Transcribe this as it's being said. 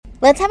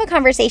Let's have a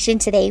conversation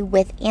today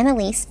with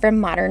Annalise from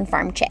Modern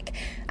Farm Chick.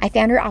 I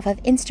found her off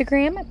of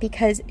Instagram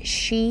because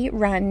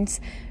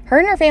her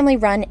and her family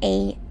run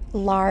a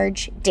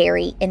large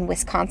dairy in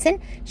Wisconsin.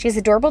 She has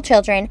adorable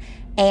children,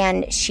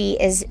 and she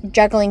is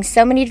juggling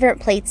so many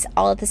different plates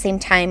all at the same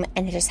time,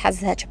 and it just has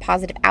such a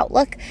positive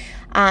outlook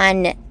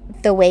on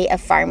the way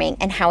of farming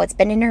and how it's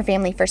been in her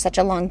family for such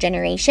a long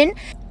generation.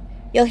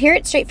 You'll hear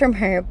it straight from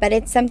her, but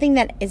it's something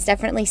that is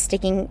definitely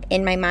sticking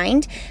in my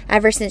mind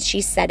ever since she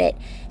said it.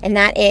 And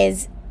that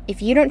is,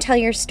 if you don't tell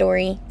your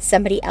story,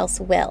 somebody else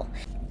will.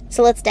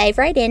 So let's dive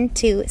right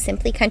into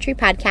Simply Country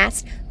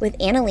Podcast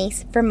with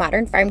Annalise from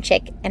Modern Farm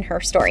Chick and her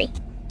story.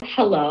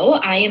 Hello,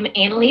 I am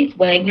Annalise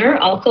Wagner,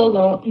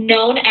 also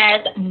known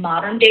as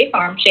Modern Day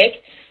Farm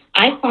Chick.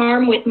 I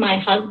farm with my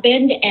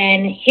husband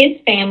and his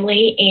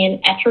family in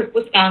Ettrick,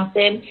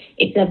 Wisconsin.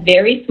 It's a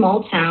very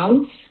small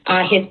town.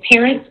 His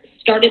parents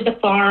started the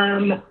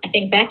farm, I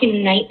think, back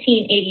in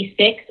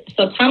 1986.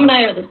 So Tom and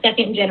I are the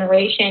second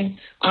generation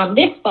on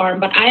this farm,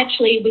 but I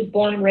actually was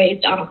born and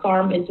raised on a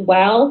farm as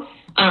well.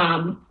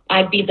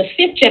 I'd be the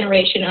fifth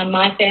generation on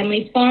my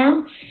family's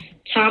farm.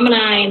 Tom and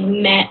I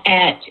met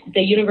at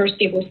the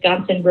University of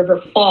Wisconsin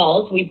River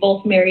Falls. We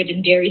both married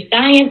in dairy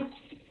science,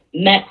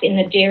 met in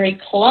the dairy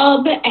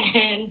club,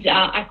 and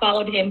I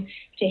followed him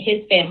to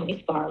his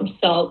family's farm.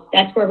 So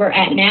that's where we're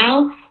at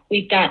now.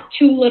 We've got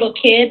two little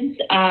kids,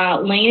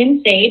 Lane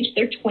and Sage.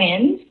 They're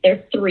twins.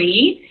 They're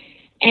 3.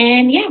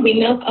 And yeah, we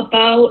milk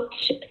about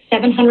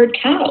 700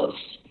 cows.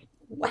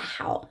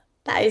 Wow,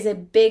 that is a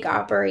big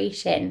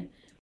operation.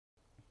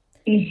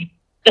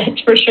 That's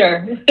for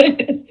sure.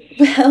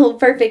 Well,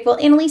 perfect. Well,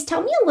 Annalise,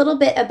 tell me a little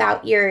bit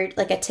about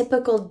a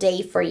typical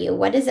day for you.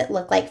 What does it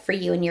look like for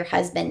you and your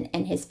husband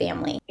and his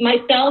family?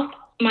 Myself,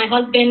 my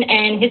husband,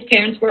 and his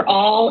parents were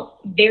all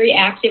very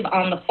active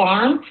on the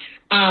farm.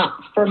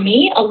 For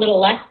me, a little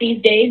less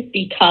these days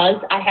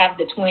because I have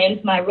the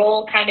twins. My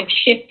role kind of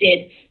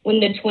shifted when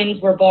the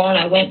twins were born.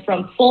 I went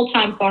from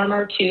full-time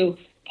farmer to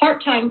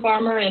part-time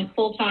farmer and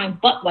full-time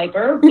butt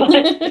wiper.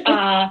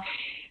 But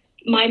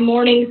my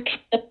mornings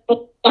kind of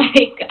look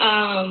like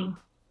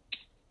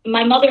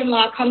my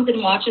mother-in-law comes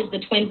and watches the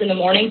twins in the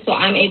morning, so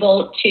I'm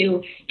able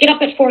to get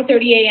up at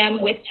 4:30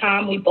 a.m. with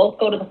Tom. We both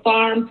go to the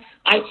farm.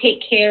 I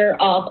take care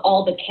of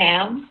all the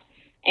calves.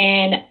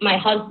 And my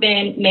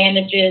husband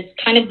manages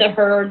kind of the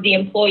herd, the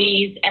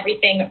employees,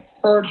 everything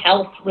herd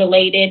health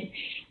related.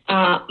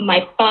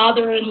 My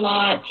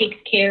father-in-law takes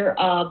care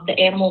of the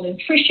animal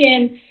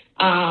nutrition,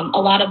 a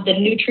lot of the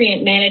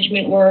nutrient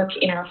management work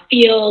in our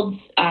fields,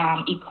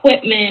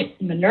 equipment,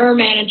 manure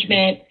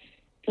management.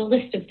 The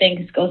list of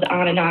things goes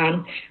on and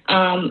on.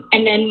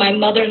 And then my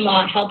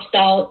mother-in-law helps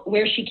out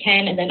where she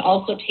can and then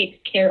also takes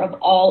care of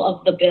all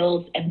of the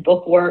bills and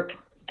bookwork.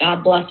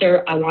 God bless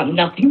her. I want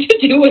nothing to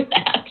do with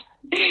that.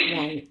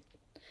 Right.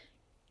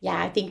 Yeah,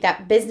 I think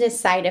that business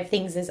side of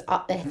things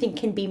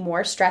can be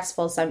more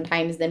stressful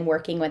sometimes than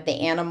working with the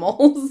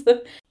animals.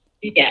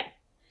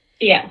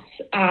 Yes.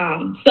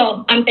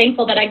 So I'm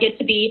thankful that I get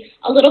to be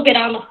a little bit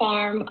on the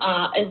farm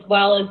as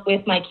well as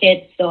with my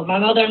kids. So my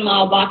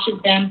mother-in-law watches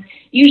them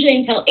usually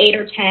until 8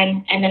 or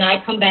 10, and then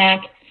I come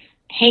back,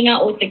 hang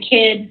out with the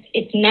kids.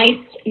 It's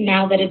nice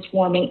now that it's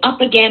warming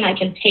up again. I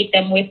can take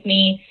them with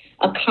me,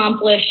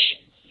 accomplish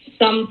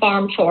some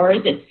farm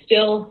chores. It's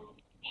still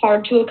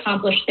hard to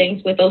accomplish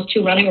things with those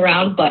two running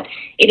around, but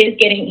it is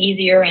getting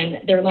easier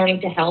and they're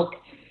learning to help.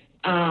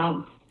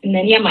 And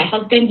then, my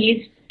husband,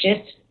 he's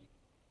just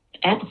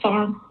at the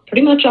farm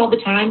pretty much all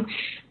the time.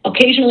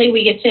 Occasionally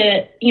we get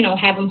to,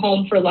 have him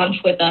home for lunch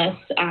with us,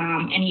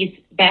 and he's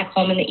back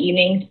home in the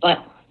evenings,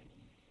 but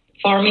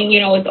farming,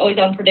 is always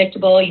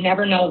unpredictable. You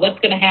never know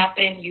what's going to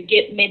happen. You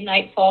get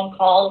midnight phone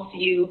calls,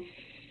 you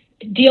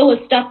deal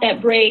with stuff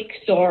that breaks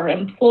or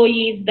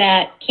employees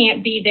that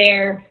can't be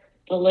there.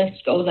 The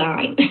list goes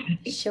on.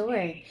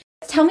 Sure.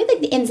 Tell me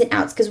the ins and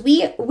outs, because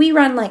we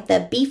run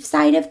the beef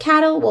side of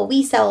cattle. Well,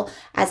 we sell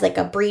as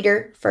a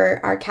breeder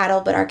for our cattle,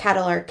 but our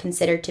cattle are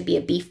considered to be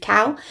a beef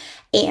cow.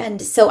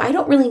 And so I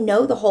don't really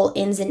know the whole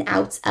ins and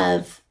outs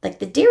of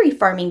the dairy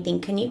farming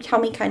thing. Can you tell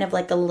me kind of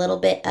a little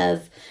bit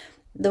of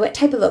what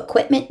type of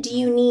equipment do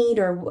you need,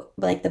 or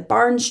the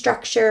barn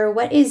structure?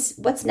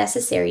 What's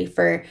necessary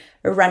for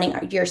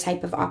running your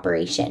type of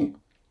operation?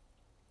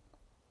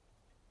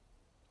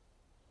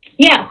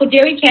 Yeah, so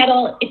dairy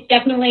cattle, it's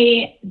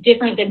definitely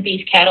different than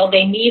beef cattle.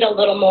 They need a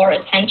little more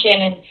attention,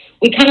 and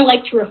we kind of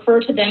like to refer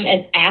to them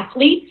as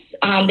athletes.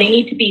 They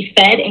need to be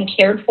fed and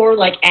cared for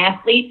like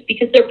athletes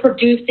because they're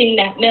producing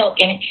that milk,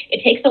 and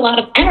it takes a lot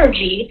of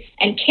energy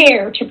and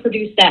care to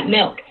produce that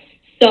milk.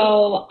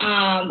 So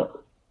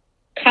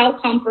cow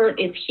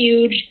comfort is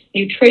huge.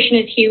 Nutrition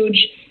is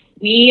huge.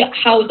 We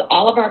house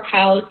all of our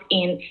cows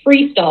in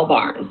freestall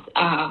barns,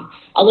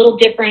 a little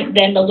different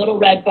than the little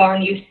red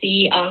barn you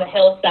see on the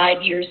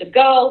hillside years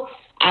ago.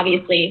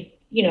 Obviously,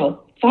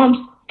 farms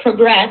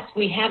progress.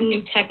 We have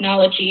new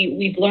technology.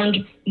 We've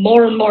learned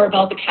more and more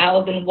about the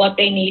cows and what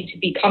they need to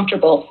be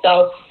comfortable.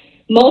 So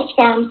most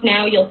farms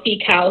now, you'll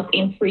see cows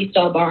in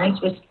freestall barns,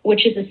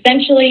 which is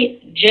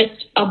essentially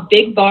just a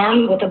big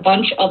barn with a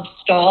bunch of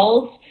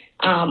stalls,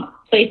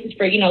 places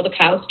for, the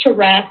cows to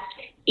rest,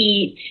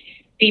 eat,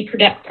 be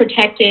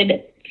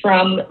protected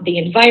from the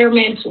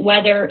environment,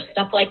 weather,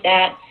 stuff like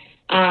that.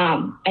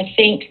 I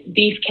think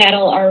beef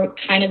cattle are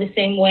kind of the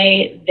same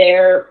way.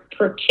 They're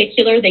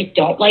particular. They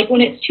don't like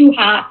when it's too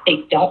hot.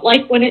 They don't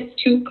like when it's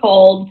too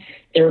cold.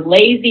 They're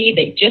lazy.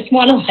 They just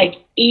want to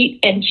eat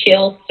and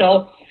chill.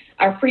 So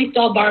our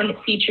freestall barn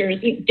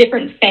features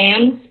different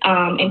fans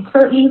and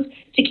curtains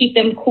to keep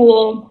them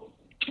cool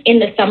in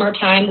the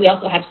summertime. We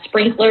also have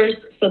sprinklers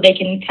so they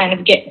can kind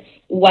of get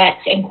wet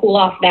and cool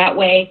off that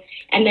way.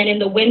 And then in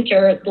the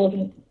winter,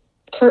 those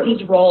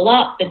curtains roll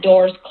up, the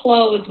doors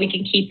close, we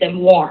can keep them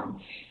warm.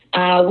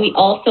 We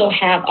also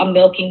have a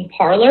milking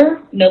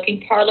parlor.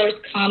 Milking parlors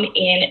come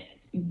in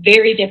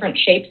very different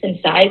shapes and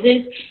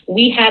sizes.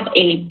 We have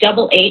a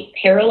 8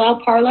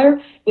 parallel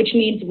parlor, which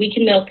means we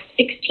can milk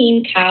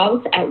 16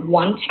 cows at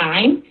one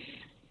time.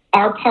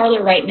 Our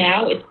parlor right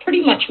now is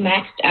pretty much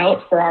maxed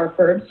out for our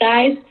herd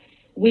size.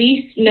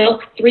 We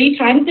milk 3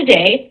 times a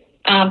day.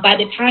 By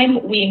the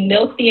time we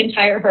milk the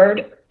entire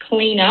herd,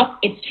 clean up,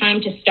 it's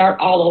time to start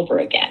all over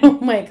again. Oh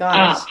my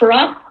gosh. For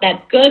us,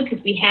 that's good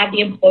because we have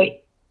the employees.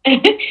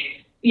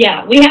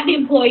 Yeah, we have the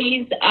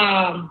employees,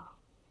 and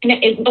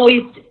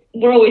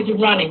we're always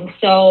running.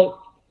 So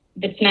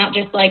it's not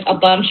just like a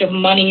bunch of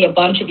money, a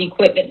bunch of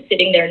equipment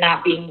sitting there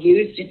not being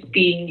used. It's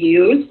being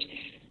used,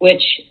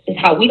 which is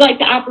how we like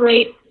to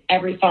operate.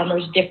 Every farmer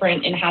is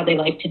different in how they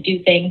like to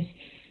do things.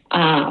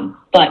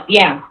 But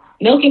yeah,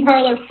 milking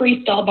parlor,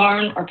 freestall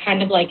barn are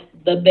kind of like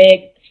the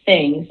big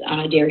things on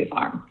a dairy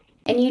farm.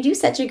 And you do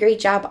such a great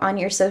job on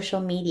your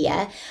social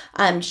media,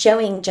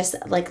 showing just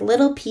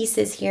little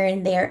pieces here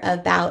and there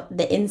about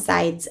the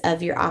insides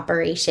of your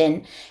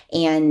operation.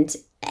 And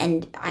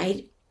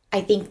I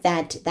think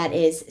that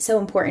is so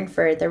important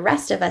for the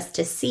rest of us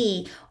to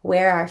see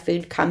where our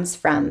food comes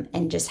from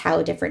and just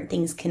how different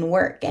things can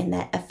work and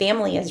that a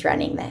family is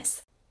running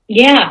this.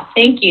 Yeah,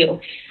 thank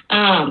you.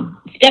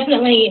 It's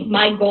definitely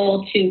my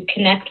goal to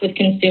connect with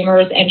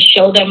consumers and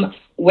show them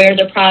where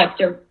the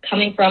products are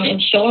coming from and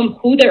show them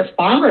who their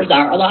farmers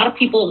are. A lot of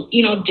people,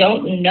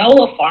 don't know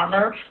a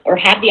farmer or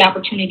have the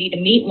opportunity to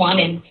meet one,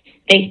 and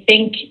they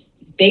think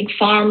big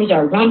farms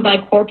are run by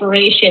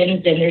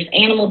corporations and there's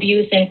animal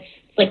abuse. And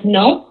it's like,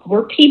 no,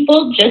 we're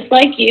people just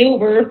like you.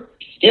 We're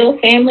still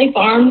family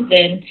farms,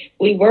 and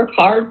we work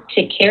hard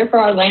to care for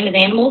our land and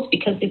animals,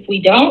 because if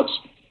we don't,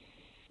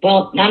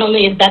 well, not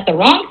only is that the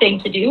wrong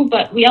thing to do,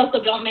 but we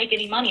also don't make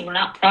any money. We're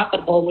not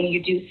profitable when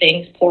you do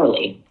things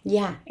poorly.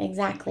 Yeah,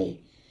 exactly.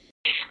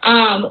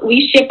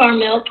 We ship our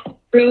milk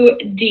through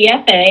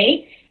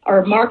DFA,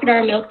 or market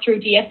our milk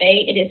through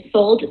DFA. It is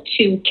sold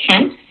to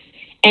Kent's,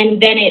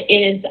 and then it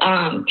is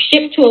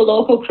shipped to a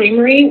local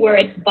creamery where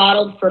it's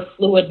bottled for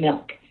fluid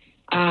milk.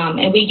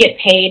 And we get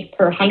paid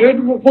per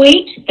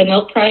hundredweight. The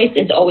milk price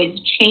is always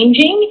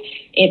changing.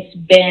 It's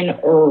been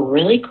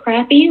really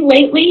crappy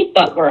lately,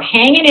 but we're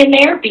hanging in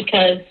there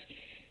because,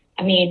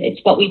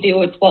 it's what we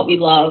do. It's what we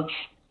love.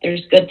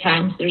 There's good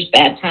times. There's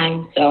bad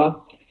times.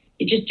 So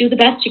you just do the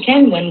best you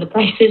can when the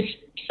prices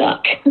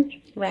suck.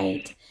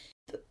 Right.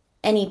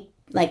 Any,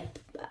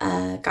 what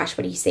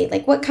do you say?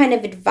 What kind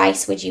of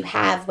advice would you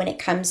have when it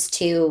comes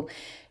to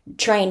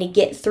trying to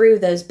get through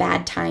those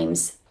bad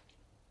times?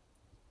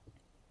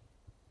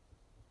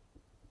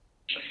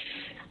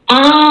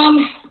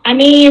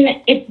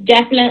 It's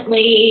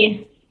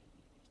definitely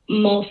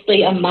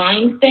mostly a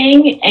mind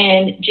thing,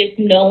 and just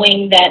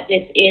knowing that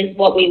this is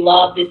what we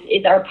love, this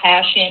is our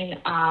passion,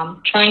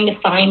 trying to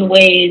find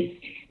ways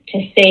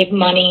to save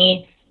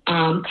money,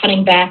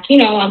 cutting back,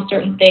 on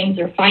certain things,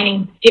 or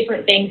finding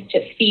different things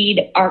to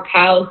feed our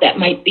cows that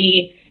might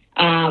be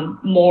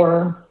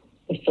more,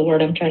 what's the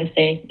word I'm trying to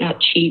say? Not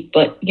cheap,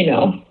 but,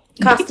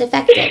 cost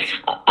effective.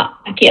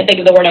 I can't think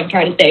of the word I'm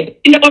trying to say.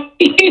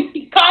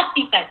 Cost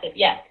effective.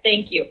 Yes,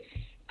 thank you.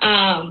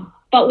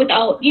 But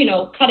without,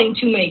 cutting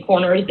too many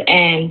corners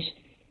and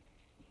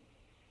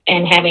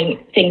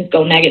having things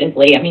go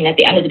negatively. At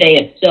the end of the day,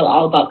 it's still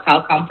all about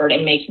cow comfort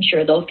and making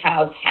sure those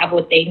cows have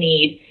what they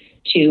need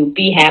to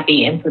be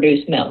happy and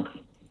produce milk.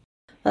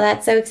 Well,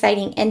 that's so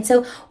exciting. And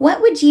so what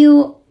would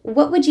you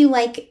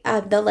like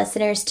the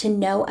listeners to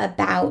know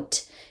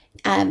about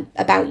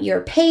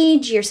your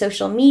page, your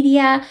social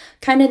media,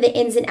 kind of the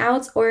ins and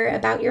outs, or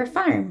about your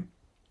farm?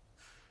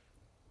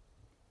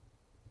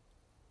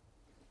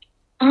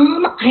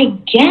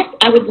 I guess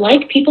I would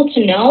like people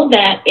to know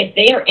that if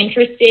they are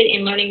interested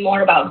in learning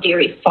more about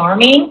dairy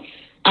farming,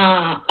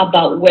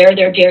 about where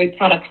their dairy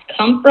products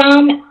come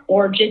from,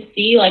 or just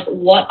see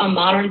what a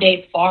modern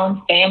day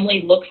farm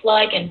family looks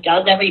like and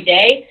does every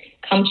day,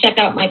 come check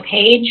out my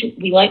page.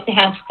 We like to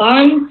have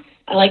fun.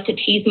 I like to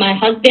tease my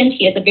husband.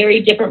 He has a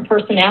very different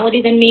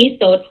personality than me,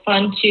 so it's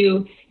fun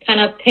to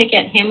kind of pick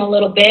at him a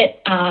little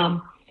bit.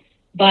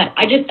 But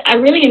I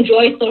really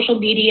enjoy social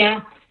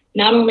media,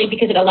 not only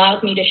because it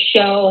allows me to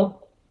show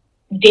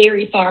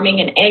dairy farming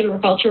and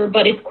agriculture,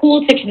 but it's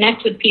cool to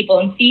connect with people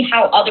and see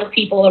how other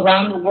people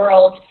around the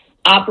world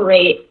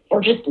operate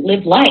or just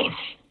live life.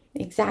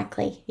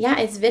 Exactly. Yeah,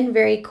 it's been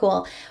very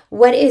cool.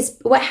 What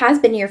has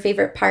been your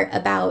favorite part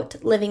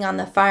about living on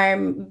the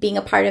farm, being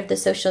a part of the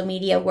social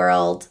media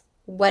world?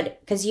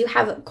 Because you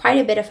have quite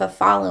a bit of a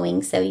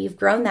following, so you've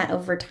grown that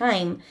over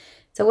time.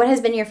 So what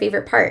has been your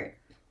favorite part?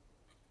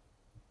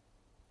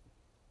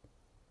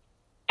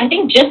 I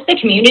think just the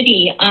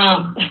community,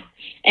 and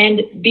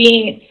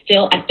I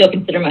still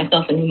consider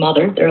myself a new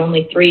mother. There are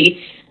only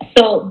 3.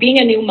 So being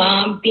a new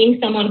mom, being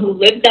someone who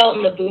lives out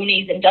in the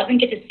boonies and doesn't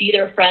get to see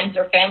their friends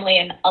or family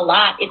and a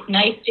lot, it's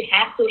nice to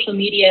have social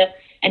media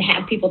and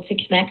have people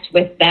to connect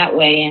with that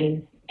way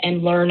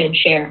and learn and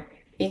share.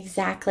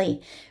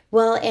 Exactly.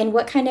 Well, and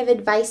what kind of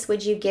advice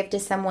would you give to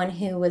someone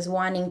who was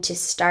wanting to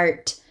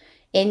start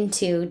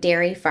into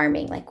dairy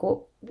farming,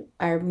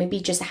 or maybe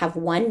just have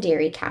one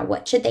dairy cow?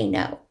 What should they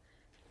know?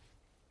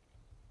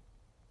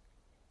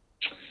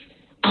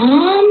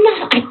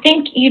 I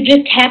think you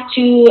just have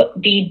to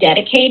be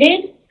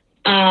dedicated.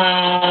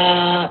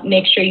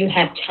 Make sure you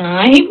have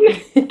time,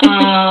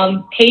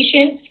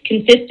 patience,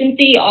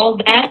 consistency, all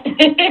that.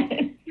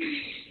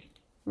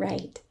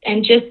 Right.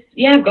 And just,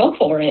 go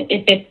for it.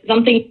 If it's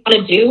something you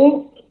want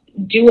to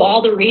do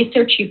all the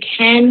research you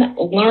can,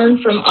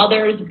 learn from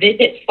others,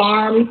 visit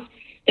farms.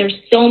 There's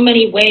so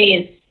many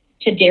ways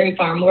to dairy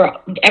farm, where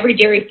every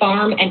dairy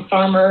farm and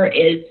farmer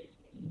is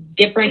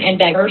different and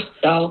diverse.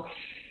 So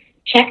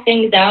check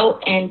things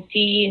out and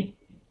see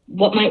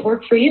what might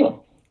work for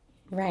you.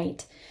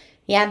 Right.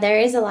 Yeah, there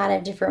is a lot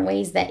of different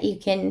ways that you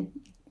can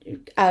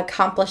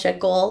accomplish a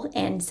goal.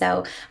 And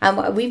so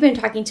we've been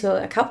talking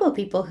to a couple of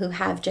people who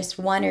have just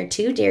 1 or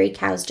 2 dairy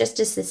cows just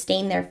to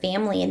sustain their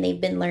family. And they've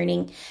been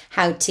learning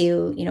how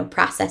to,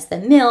 process the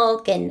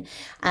milk and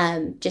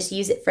just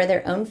use it for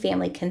their own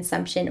family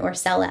consumption or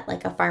sell at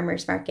like a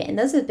farmer's market. And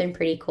those have been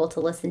pretty cool to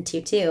listen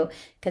to too,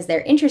 because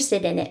they're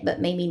interested in it, but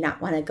maybe not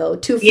want to go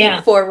too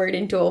forward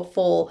into a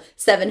full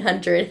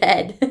 700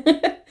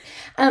 head.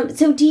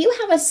 So do you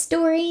have a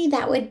story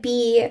that would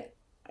be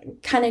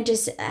kind of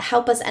just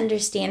help us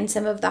understand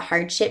some of the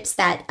hardships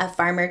that a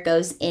farmer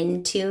goes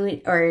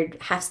into or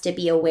has to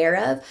be aware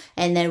of,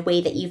 and the way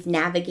that you've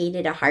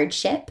navigated a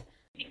hardship?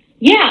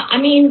 Yeah, I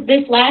mean,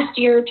 this last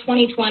year,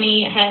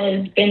 2020,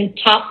 has been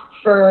tough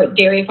for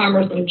dairy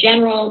farmers in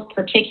general,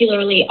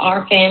 particularly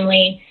our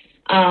family.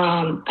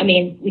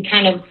 We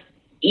kind of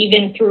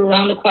even threw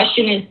around the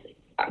question is,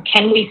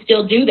 can we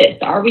still do this?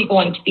 Are we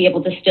going to be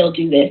able to still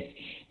do this?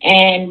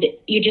 And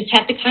you just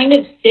have to kind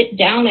of sit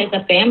down as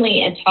a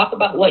family and talk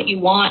about what you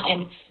want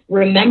and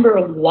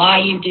remember why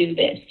you do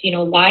this.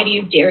 Why do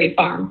you dairy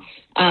farm?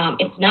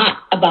 It's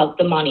not about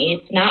the money.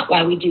 It's not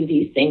why we do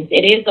these things.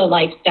 It is a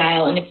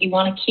lifestyle. And if you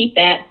want to keep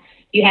that,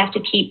 you have to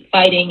keep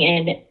fighting,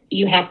 and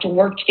you have to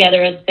work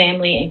together as a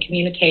family and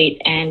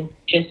communicate and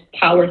just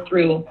power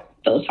through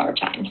those hard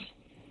times.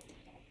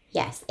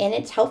 Yes. And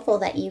it's helpful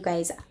that you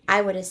guys,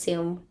 I would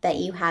assume that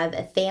you have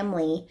a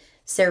family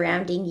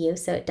surrounding you.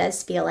 So it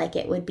does feel like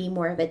it would be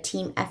more of a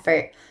team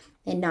effort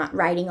and not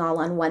riding all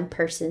on one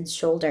person's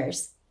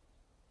shoulders.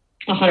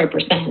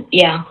 100%.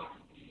 Yeah.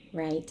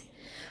 Right.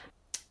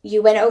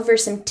 You went over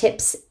some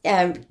tips,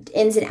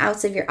 ins and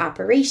outs of your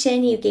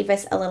operation. You gave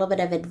us a little bit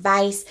of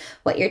advice,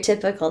 what your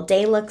typical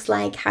day looks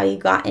like, how you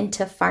got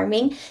into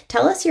farming.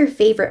 Tell us your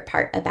favorite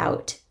part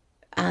about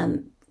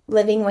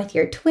living with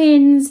your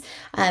twins,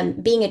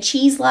 being a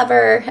cheese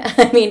lover.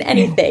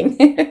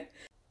 Anything.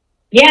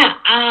 Yeah.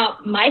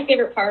 My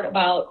favorite part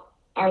about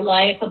our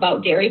life,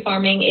 about dairy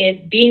farming, is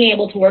being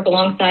able to work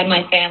alongside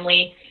my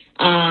family,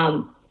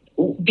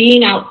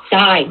 being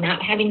outside,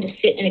 not having to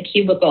sit in a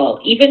cubicle.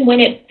 Even when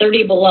it's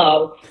 30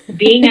 below,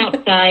 being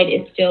outside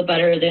is still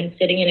better than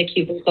sitting in a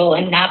cubicle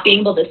and not being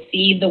able to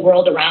see the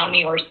world around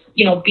me or,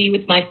 be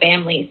with my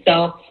family.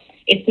 So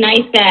it's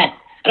nice that,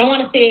 I don't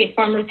want to say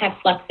farmers have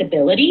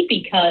flexibility,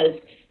 because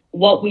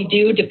what we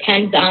do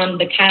depends on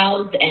the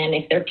cows and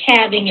if they're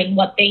calving and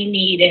what they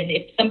need. And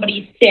if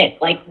somebody's sick,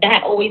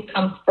 that always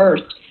comes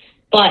first.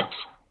 But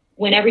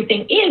when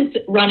everything is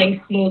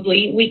running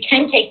smoothly, we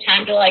can take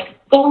time to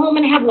go home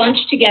and have lunch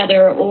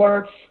together,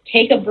 or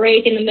take a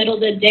break in the middle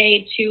of the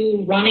day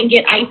to run and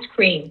get ice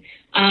cream.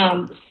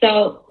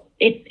 So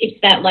it's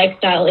that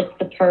lifestyle, it's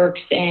the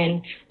perks.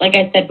 And like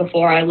I said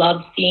before, I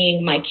love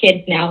seeing my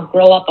kids now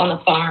grow up on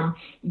the farm,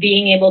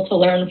 being able to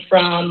learn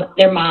from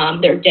their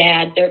mom, their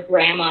dad, their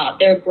grandma,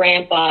 their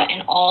grandpa,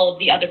 and all of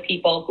the other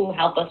people who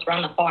help us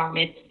run the farm.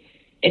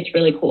 It's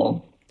really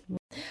cool.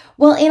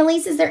 Well,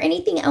 Annalise, is there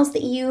anything else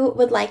that you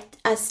would like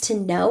us to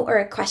know, or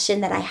a question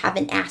that I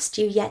haven't asked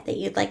you yet that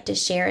you'd like to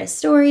share, a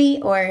story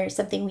or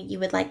something you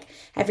would like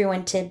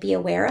everyone to be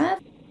aware of?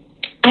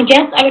 I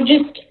guess I would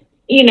just,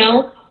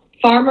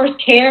 farmers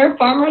care.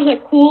 Farmers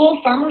are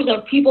cool. Farmers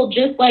are people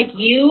just like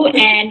you.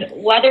 And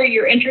whether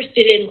you're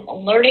interested in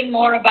learning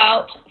more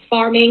about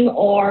farming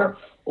or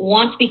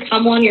want to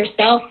become one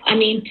yourself,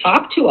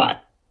 talk to us.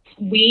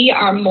 We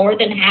are more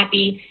than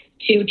happy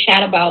to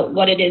chat about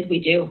what it is we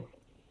do.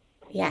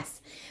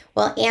 Yes.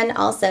 Well, and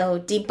also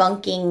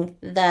debunking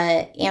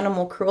the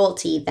animal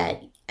cruelty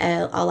that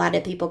a lot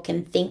of people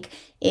can think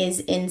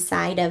is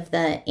inside of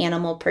the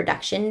animal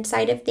production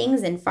side of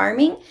things and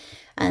farming.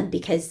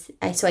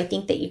 So I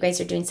think that you guys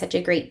are doing such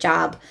a great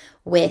job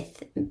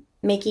with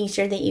making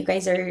sure that you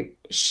guys are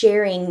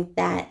sharing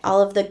that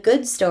all of the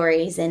good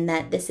stories, and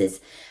that this is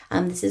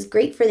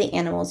great for the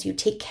animals. You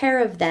take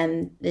care of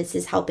them. This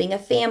is helping a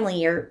family.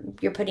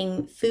 You're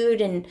putting food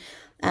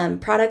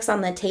and products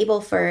on the table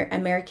for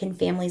American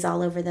families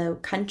all over the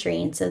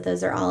country. And so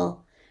those are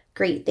all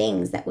great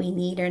things that we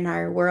need in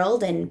our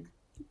world, and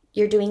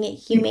you're doing it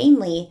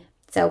humanely.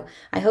 So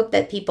I hope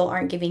that people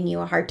aren't giving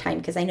you a hard time,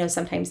 because I know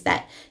sometimes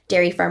that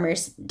dairy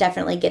farmers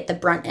definitely get the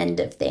brunt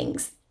end of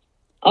things.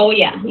 Oh,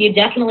 yeah, you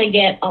definitely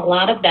get a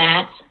lot of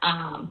that.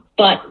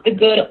 But the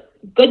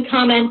good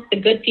comments, the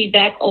good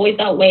feedback always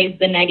outweighs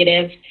the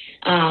negative.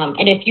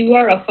 And if you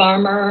are a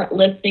farmer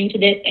listening to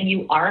this and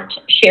you aren't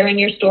sharing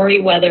your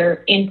story,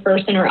 whether in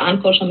person or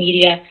on social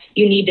media,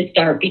 you need to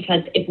start,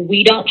 because if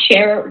we don't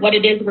share what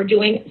it is we're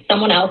doing,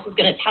 someone else is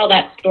going to tell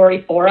that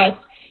story for us.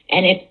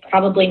 And it's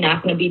probably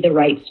not going to be the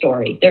right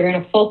story. They're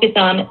going to focus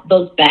on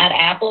those bad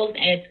apples,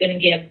 and it's going to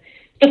give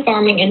the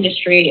farming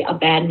industry a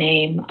bad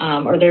name,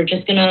 or they're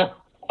just going to,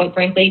 quite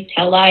frankly,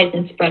 tell lies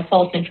and spread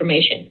false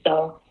information.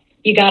 So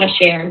you got to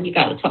share, you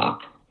got to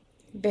talk.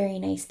 Very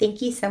nice.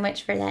 Thank you so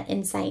much for that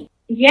insight.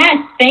 Yes,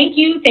 thank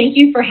you. Thank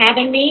you for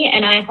having me,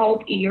 and I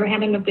hope you're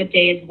having a good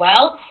day as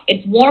well.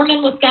 It's warm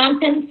in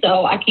Wisconsin,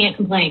 so I can't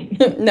complain.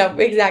 No,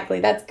 exactly.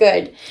 That's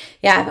good.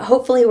 Yeah,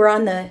 hopefully we're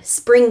on the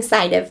spring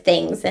side of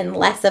things and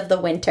less of the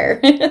winter.